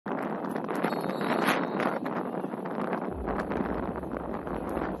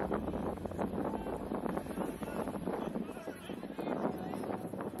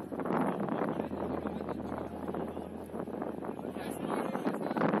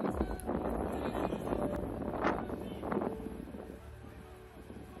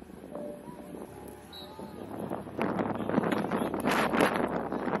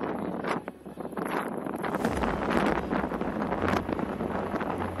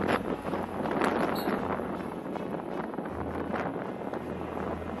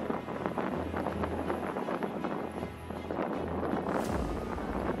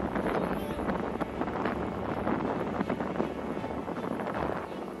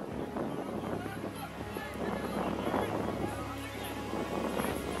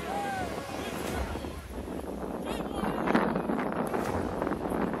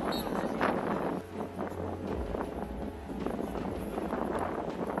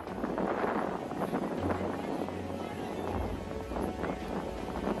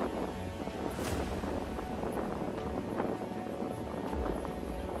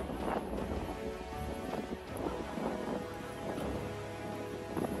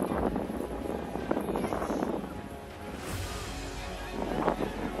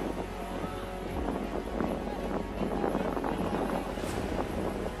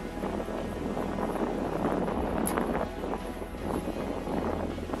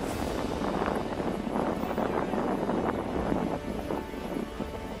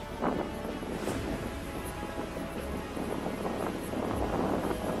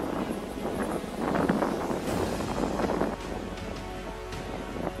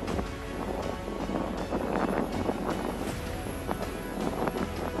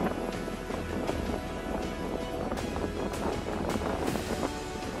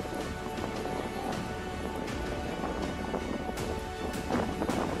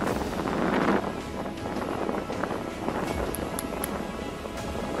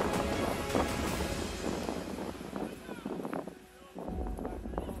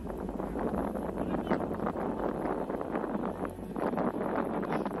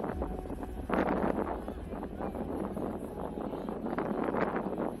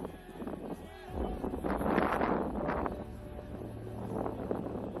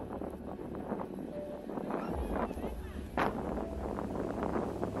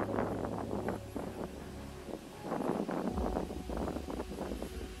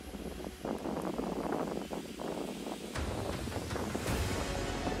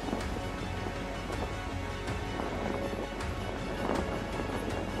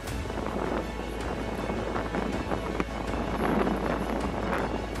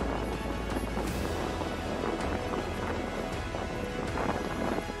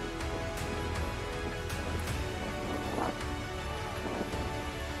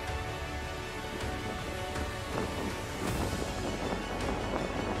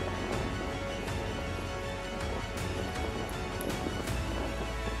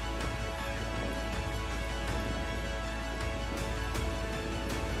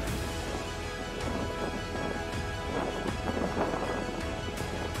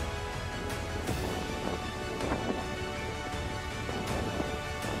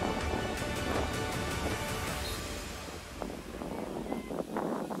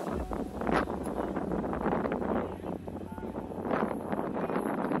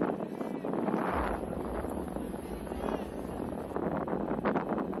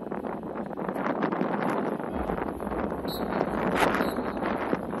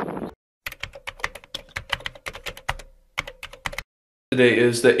Today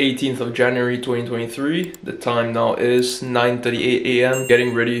is the 18th of January 2023. The time now is 9:38 a.m.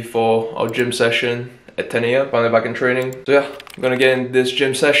 Getting ready for our gym session at 10 a.m. Finally back in training. So yeah, I'm gonna get in this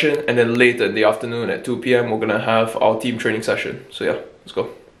gym session, and then later in the afternoon at 2 p.m. we're gonna have our team training session. So yeah, let's go.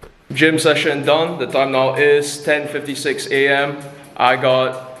 Gym session done. The time now is 10:56 a.m. I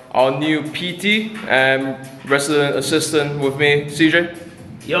got our new PT and resident assistant with me, CJ.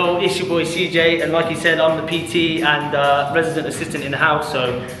 Yo, it's your boy CJ, and like he said, I'm the PT and resident assistant in the house.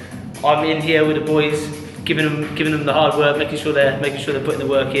 So I'm in here with the boys, giving them the hard work, making sure they're putting the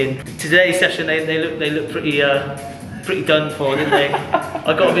work in. Today's session, they look pretty done for, didn't they?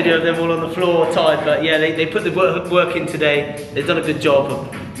 I got a video of them all on the floor, tired, but yeah, they put the work in today. They've done a good job.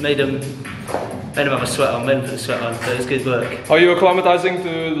 I've made them have a sweat on, made them put the sweat on, so it's good work. Are you acclimatizing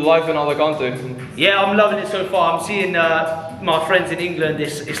to life in Alicante? Yeah, I'm loving it so far. I'm seeing my friends in England,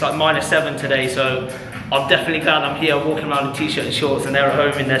 it's like -7 today, so I'm definitely glad I'm here. I'm walking around in t-shirt and shorts, and they're at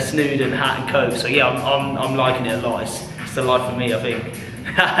home in their snood and hat and coat. So yeah, I'm liking it a lot. It's the life for me, I think.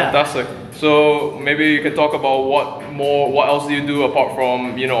 Fantastic. So maybe you can talk about what else do you do apart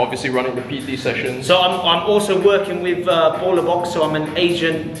from, you know, obviously running the PT sessions? So I'm also working with Baller Box, so I'm an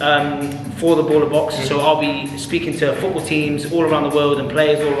agent for the Baller Box. So I'll be speaking to football teams all around the world and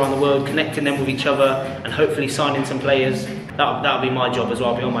players all around the world, connecting them with each other and hopefully signing some players. That'll be my job as well.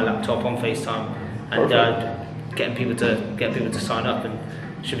 I'll be on my laptop on FaceTime and getting people to sign up, and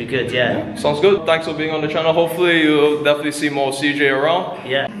should be good, yeah. Sounds good. Thanks for being on the channel. Hopefully you'll definitely see more CJ around.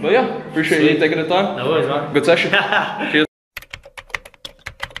 Yeah. But yeah, appreciate you taking the time. No worries, man. Good session. Cheers.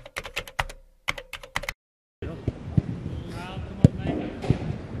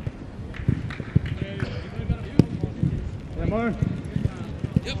 Myron.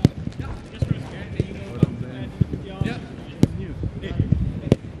 Yep.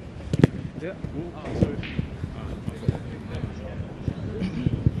 Yeah.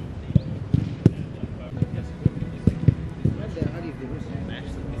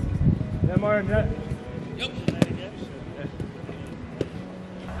 Yeah, Myron, yeah. Yep.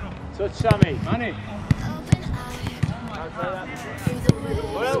 Touch Sammy. Manny.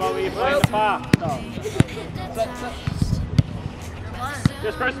 Well, you play the bar. No.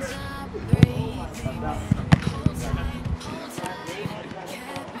 Yes, Chris.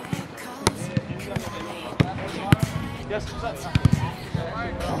 Yes,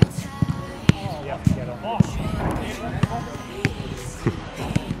 yeah, get on.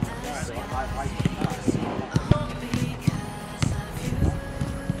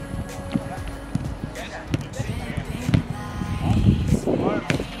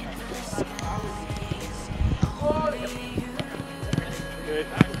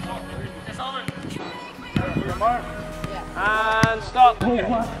 And stop. Turn.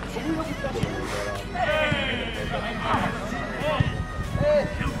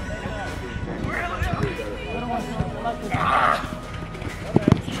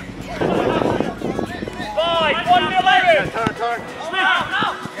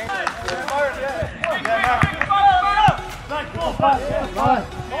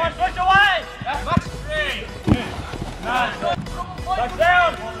 Switch away. Touch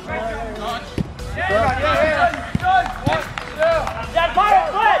down.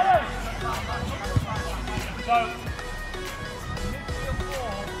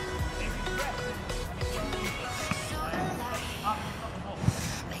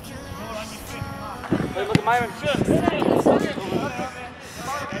 Look at Myron.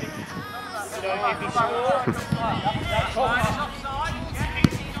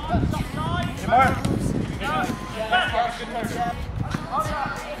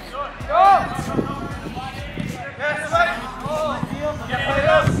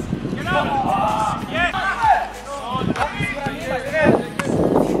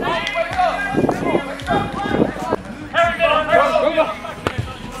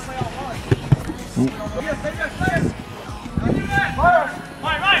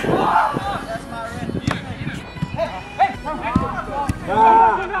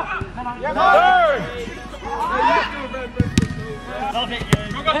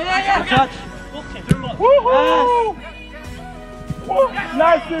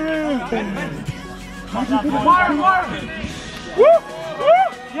 Nice to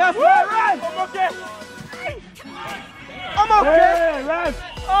Yes, Myron! I'm okay! I'm okay! Hey, Red!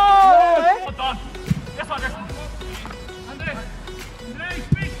 Oh! Well done! Yes, one, yes. Andy! Andy,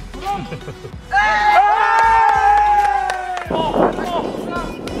 speak! Come on! Hey!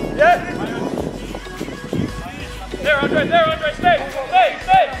 Yes! There, Andre, stay!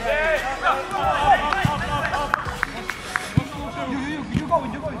 You go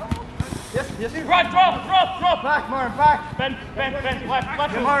in. Yes. Yes, right, drop. Back, Myron, back. Ben, left.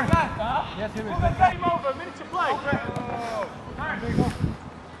 Yeah, Myron. Yes, here we go. Game over, minute to play.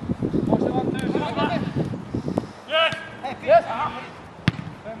 Yes. Yes.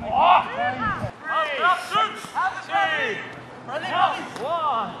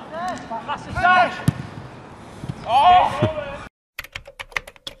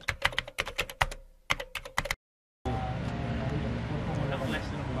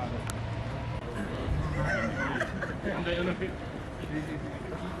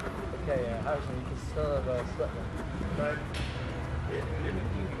 Okay, Harrison, you can still have a slip there. Right?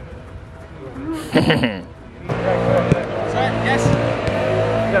 Yes.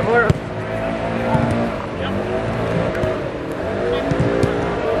 Yeah, more.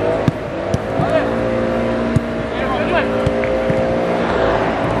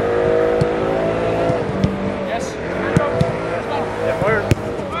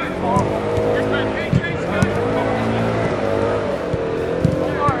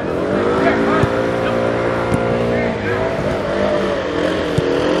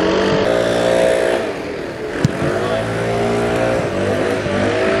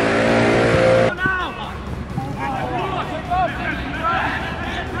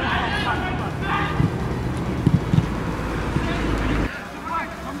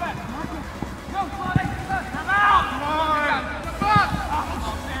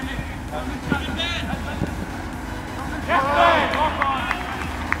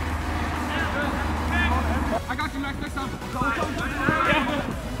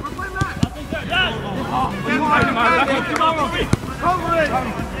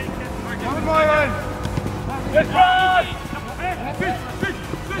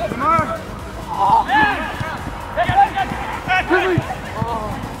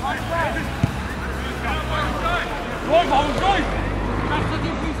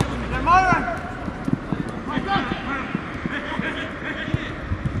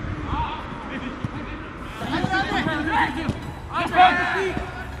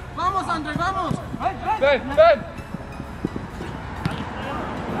 Vamos, André, vamos. Ben.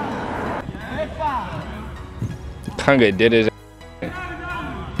 Kanga did his.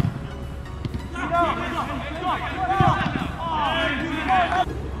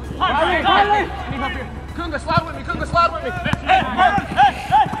 Kunga, slide with me.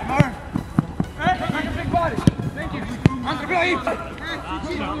 Big body. Thank you.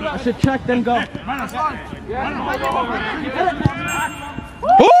 I should check, then go.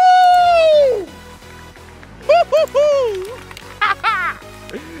 Woo!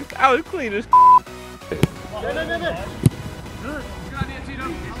 That was clean as. No. Good idea, Tito. I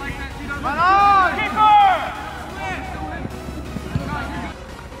like that, Tito. Keeper!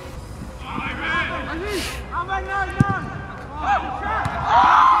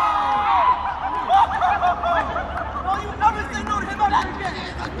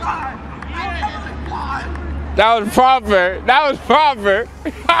 That was proper.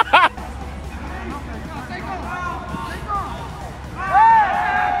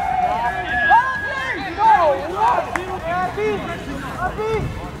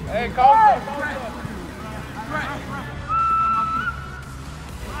 Hey, calm.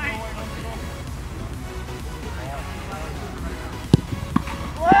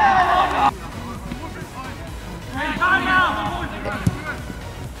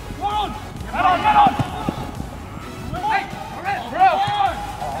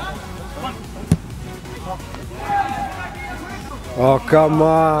 Oh, come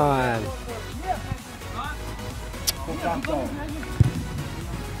on.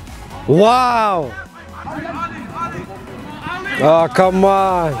 Wow. Oh, come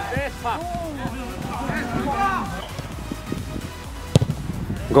on.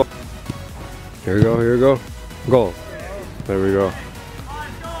 Go. Here we go. Goal. There we go.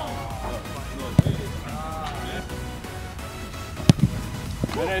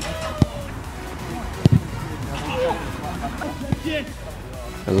 Yes.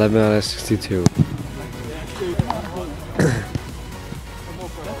 11 out of 62.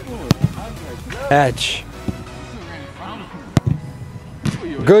 Edge.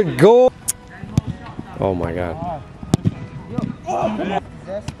 Good goal. Oh my God.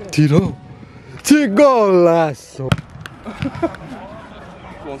 Tito. Golazo.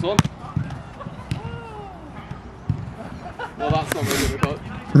 What's on? Well, that's not really good.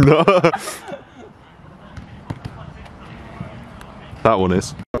 No. That one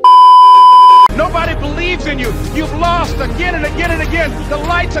is. Nobody believes in you. You've lost again and again and again. The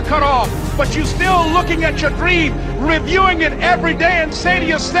lights are cut off, but you're still looking at your dream, reviewing it every day and say to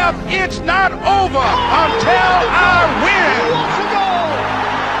yourself, it's not over until I win. What a goal!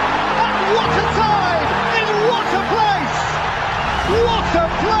 What a the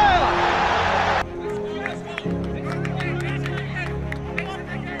player.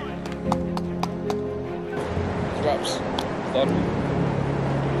 Raps. Done.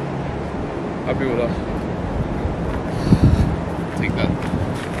 Happy with that. Take that.